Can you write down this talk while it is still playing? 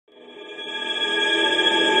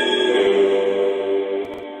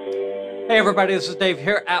Hey everybody, this is Dave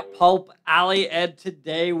here at Pulp Alley, and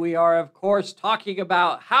today we are, of course, talking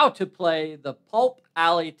about how to play the Pulp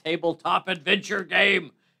Alley tabletop adventure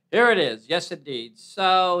game. Here it is, yes indeed.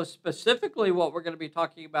 So specifically what we're going to be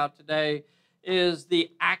talking about today is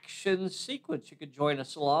the action sequence. You could join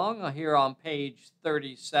us along here on page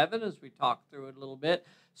 37 as we talk through it a little bit.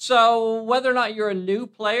 So whether or not you're a new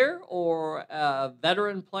player or a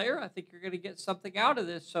veteran player, I think you're going to get something out of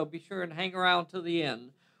this, so be sure and hang around to the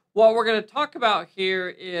end. What we're going to talk about here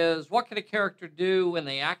is what can a character do when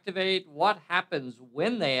they activate, what happens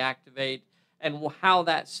when they activate, and how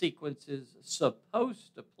that sequence is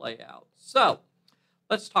supposed to play out. So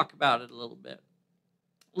let's talk about it a little bit.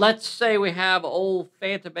 Let's say we have old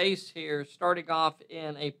Phantom Ace here starting off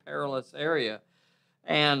in a perilous area.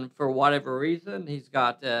 And for whatever reason, he's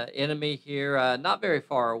got an enemy here, not very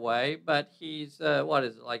far away, but he's, what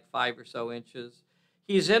is it, like 5 or so inches.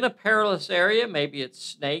 He's in a perilous area. Maybe it's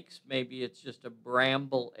snakes. Maybe it's just a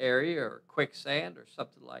bramble area or quicksand or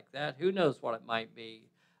something like that. Who knows what it might be.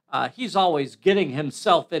 He's always getting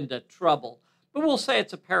himself into trouble. But we'll say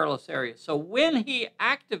it's a perilous area. So when he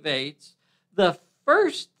activates, the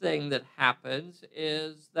first thing that happens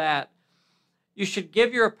is that you should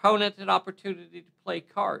give your opponent an opportunity to play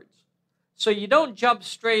cards. So you don't jump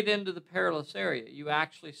straight into the perilous area. You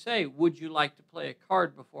actually say, would you like to play a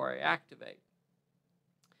card before I activate?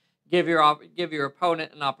 Give your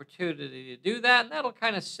opponent an opportunity to do that, and that'll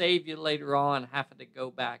kind of save you later on having to go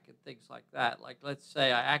back and things like that. Like, let's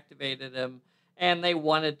say I activated them, and they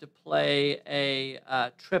wanted to play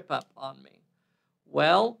a trip up on me.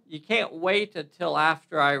 Well, you can't wait until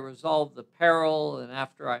after I resolve the peril and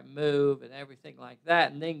after I move and everything like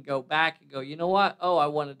that, and then go back and go, you know what? Oh, I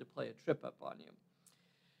wanted to play a trip up on you.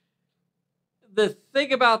 The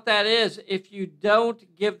thing about that is, if you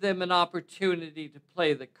don't give them an opportunity to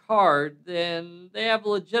play the card, then they have a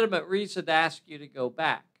legitimate reason to ask you to go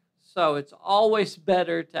back. So it's always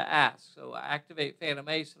better to ask. So I activate Phantom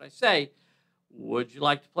Ace and I say, would you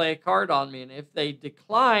like to play a card on me? And if they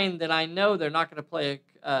decline, then I know they're not going to play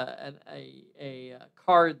a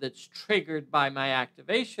card that's triggered by my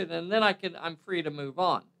activation, and then I'm free to move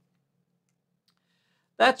on.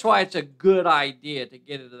 That's why it's a good idea to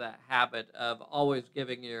get into that habit of always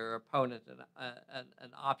giving your opponent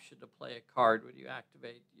an option to play a card when you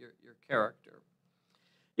activate your character.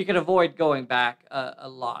 You can avoid going back a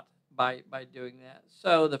lot by doing that.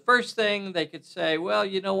 So the first thing they could say, well,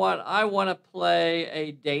 you know what, I want to play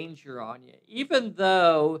a danger on you. Even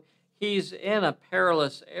though he's in a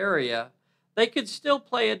perilous area, they could still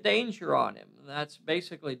play a danger on him. That's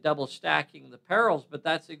basically double stacking the perils, but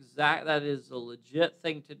that is a legit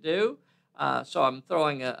thing to do. So I'm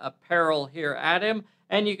throwing a peril here at him,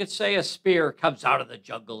 and you could say a spear comes out of the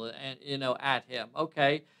jungle and at him.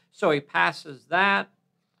 Okay, so he passes that,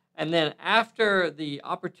 and then after the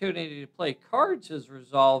opportunity to play cards is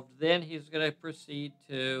resolved, then he's going to proceed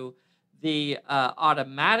to the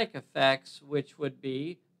automatic effects, which would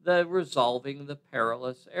be the resolving the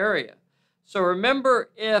perilous area. So remember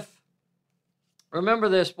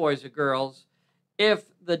this, boys and girls, if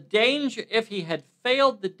he had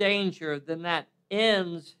failed the danger, then that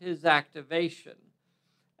ends his activation.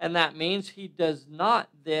 And that means he does not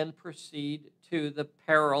then proceed to the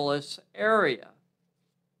perilous area.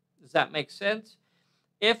 Does that make sense?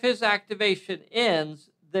 If his activation ends,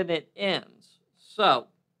 then it ends. So,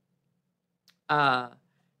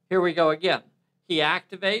 here we go again. He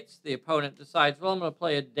activates, the opponent decides, well, I'm going to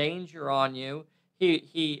play a danger on you.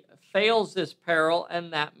 He fails this peril,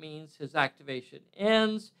 and that means his activation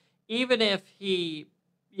ends. Even if he,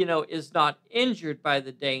 is not injured by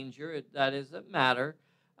the danger, that doesn't matter.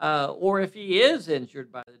 Or if he is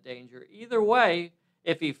injured by the danger. Either way,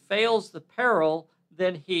 if he fails the peril,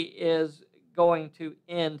 then he is going to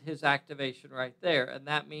end his activation right there. And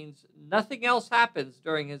that means nothing else happens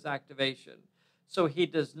during his activation. So he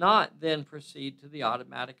does not then proceed to the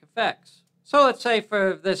automatic effects. So let's say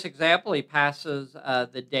for this example, he passes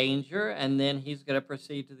the danger, and then he's going to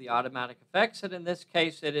proceed to the automatic effects. And in this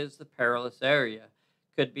case, it is the perilous area.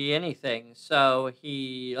 Could be anything. So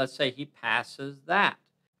let's say he passes that.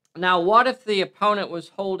 Now, what if the opponent was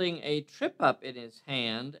holding a trip up in his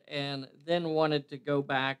hand and then wanted to go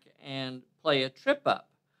back and play a trip up?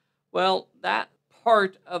 Well, that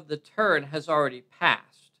part of the turn has already passed.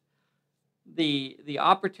 The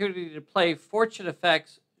opportunity to play fortune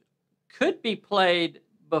effects could be played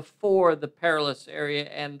before the perilous area,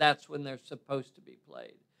 and that's when they're supposed to be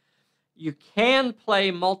played. You can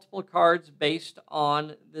play multiple cards based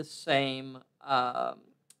on the same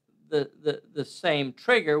the same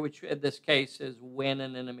trigger, which in this case is when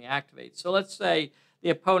an enemy activates. So let's say the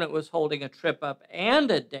opponent was holding a trip up and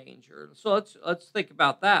a danger. So let's think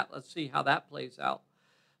about that. Let's see how that plays out.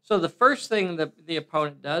 So the first thing that the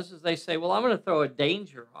opponent does is they say, well, I'm going to throw a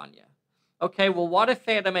danger on you. Okay, well, what if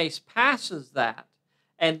Phantom Ace passes that?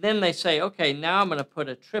 And then they say, okay, now I'm going to put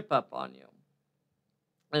a trip up on you.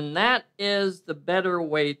 And that is the better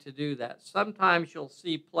way to do that. Sometimes you'll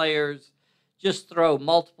see players just throw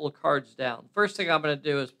multiple cards down. First thing I'm going to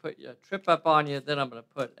do is put a trip up on you, then I'm going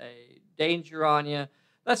to put a danger on you.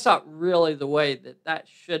 That's not really the way that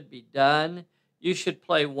should be done. You should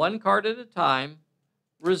play one card at a time,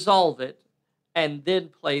 resolve it, and then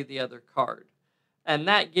play the other card. And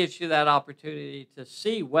that gives you that opportunity to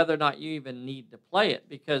see whether or not you even need to play it.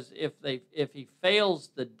 Because if he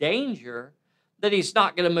fails the danger, then he's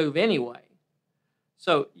not going to move anyway.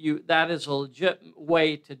 So that is a legit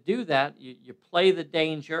way to do that. You play the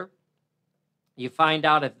danger. You find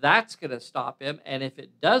out if that's going to stop him. And if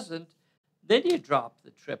it doesn't, then you drop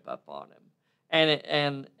the trip up on him.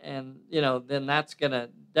 And then that's going to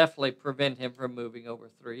definitely prevent him from moving over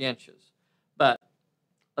 3 inches. But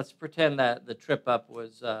let's pretend that the trip up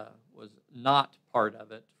was not part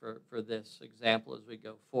of it for this example as we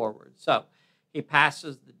go forward. So he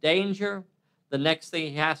passes the danger. The next thing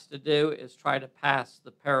he has to do is try to pass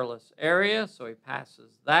the perilous area. So he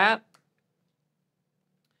passes that.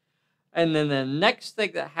 And then the next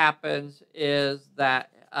thing that happens is that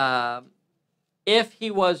if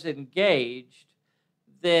he was engaged,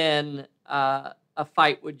 then a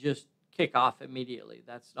fight would just kick off immediately.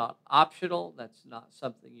 That's not optional. That's not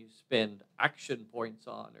something you spend action points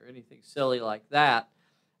on or anything silly like that.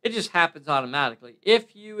 It just happens automatically.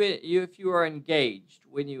 If you are engaged,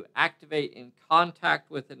 when you activate in contact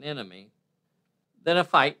with an enemy, then a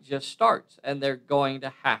fight just starts, and they're going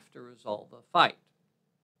to have to resolve a fight.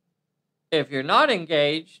 If you're not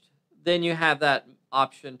engaged, then you have that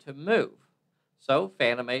option to move. So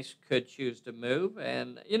Phantom Ace could choose to move,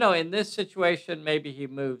 and in this situation, maybe he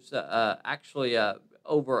moves actually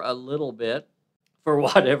over a little bit for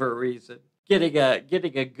whatever reason, getting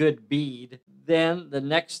a good bead. Then the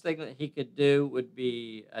next thing that he could do would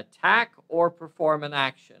be attack or perform an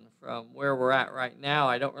action. From where we're at right now,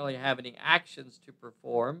 I don't really have any actions to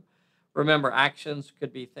perform. Remember, actions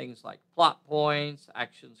could be things like plot points.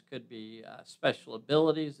 Actions could be special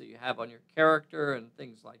abilities that you have on your character and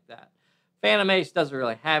things like that. Phantom Ace doesn't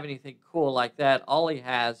really have anything cool like that. All he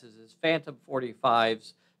has is his Phantom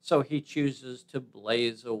 45s, so he chooses to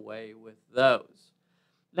blaze away with those.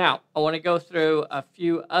 Now, I want to go through a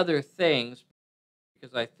few other things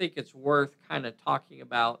because I think it's worth kind of talking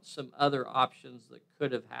about some other options that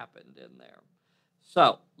could have happened in there.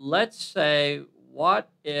 So let's say, what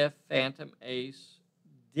if Phantom Ace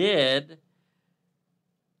did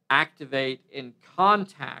activate in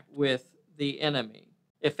contact with the enemy?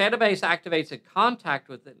 If Phantom Ace activates in contact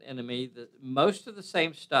with an enemy, most of the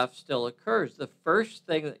same stuff still occurs. The first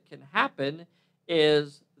thing that can happen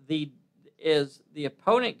is the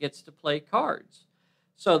opponent gets to play cards.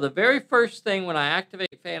 So the very first thing when I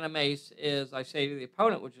activate Phantom Ace is I say to the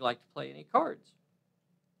opponent, would you like to play any cards?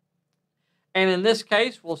 And in this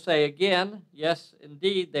case, we'll say again, yes,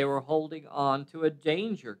 indeed, they were holding on to a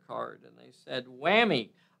danger card. And they said, whammy,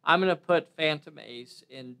 I'm going to put Phantom Ace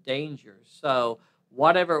in danger. So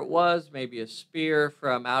whatever it was, maybe a spear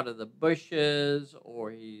from out of the bushes,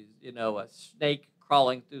 or he's, a snake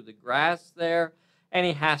crawling through the grass there, and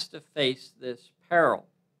he has to face this peril.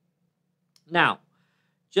 Now,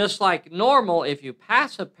 just like normal, if you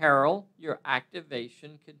pass a peril, your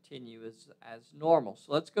activation continues as normal.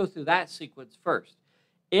 So let's go through that sequence first.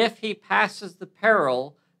 If he passes the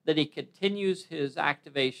peril, then he continues his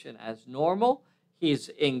activation as normal. He's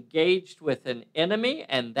engaged with an enemy,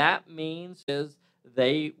 and that means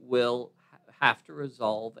they will have to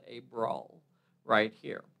resolve a brawl right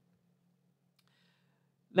here.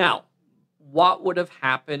 Now, what would have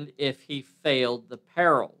happened if he failed the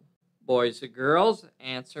peril? Boys and girls,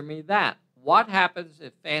 answer me that. What happens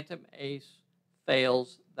if Phantom Ace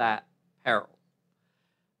fails that peril?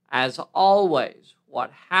 As always,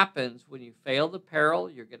 what happens when you fail the peril,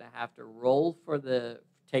 you're going to have to roll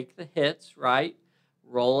take the hits, right?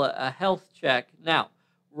 Roll a health check. Now,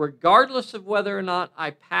 regardless of whether or not I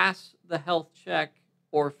pass the health check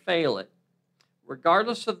or fail it,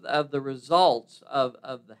 regardless of the results of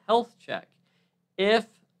the health check, if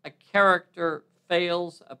a character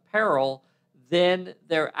fails a peril, then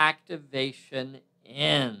their activation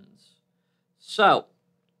ends. So,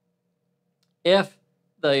 if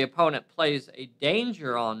the opponent plays a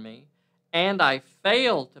danger on me and I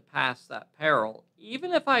fail to pass that peril,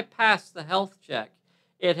 even if I pass the health check,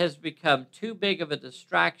 It has become too big of a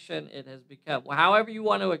distraction. It has become, however you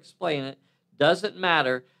want to explain it, doesn't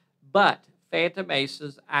matter. But Phantom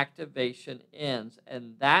Ace's activation ends,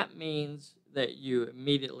 and that means that you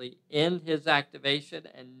immediately end his activation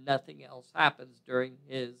and nothing else happens during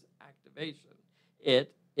his activation.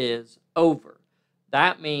 It is over.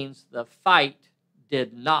 That means the fight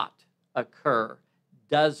did not occur,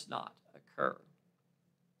 does not occur.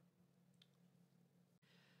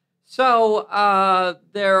 So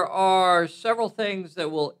there are several things that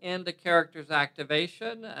will end a character's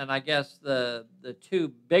activation, and I guess the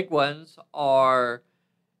two big ones are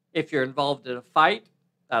if you're involved in a fight,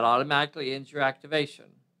 that automatically ends your activation.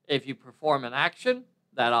 If you perform an action,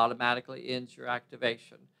 that automatically ends your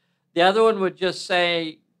activation. The other one would just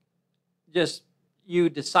say, just you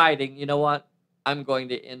deciding, you know what, I'm going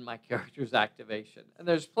to end my character's activation. And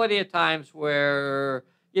there's plenty of times where,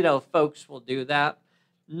 folks will do that.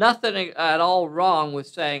 Nothing at all wrong with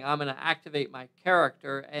saying, I'm going to activate my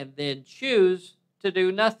character and then choose to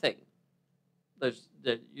do nothing.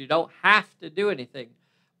 You don't have to do anything.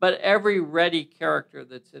 But every ready character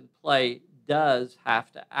that's in play does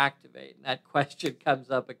have to activate. And that question comes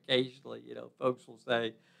up occasionally. Folks will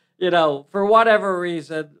say, for whatever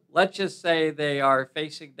reason, let's just say they are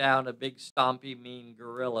facing down a big, stompy, mean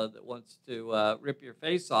gorilla that wants to rip your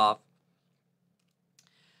face off.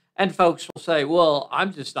 And folks will say, well,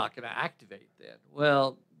 I'm just not going to activate then.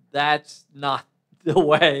 Well, that's not the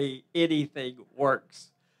way anything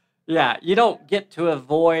works. Yeah, you don't get to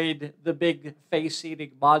avoid the big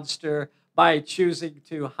face-eating monster by choosing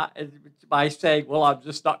by saying, well, I'm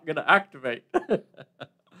just not going to activate.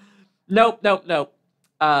 Nope.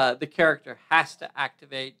 The character has to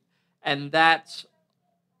activate, and that's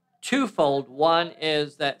twofold. One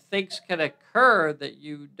is that things can occur that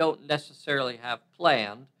you don't necessarily have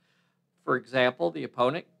planned. For example, the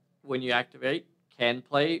opponent, when you activate, can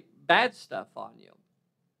play bad stuff on you.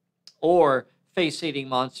 Or face-eating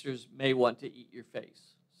monsters may want to eat your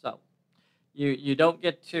face. So you don't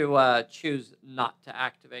get to choose not to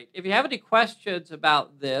activate. If you have any questions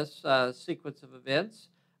about this sequence of events,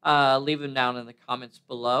 leave them down in the comments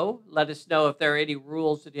below. Let us know if there are any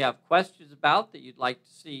rules that you have questions about that you'd like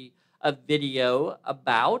to see a video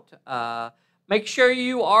about. Make sure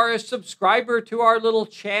you are a subscriber to our little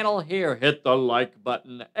channel here. Hit the like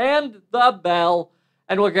button and the bell.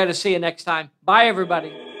 And we're going to see you next time. Bye,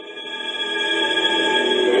 everybody.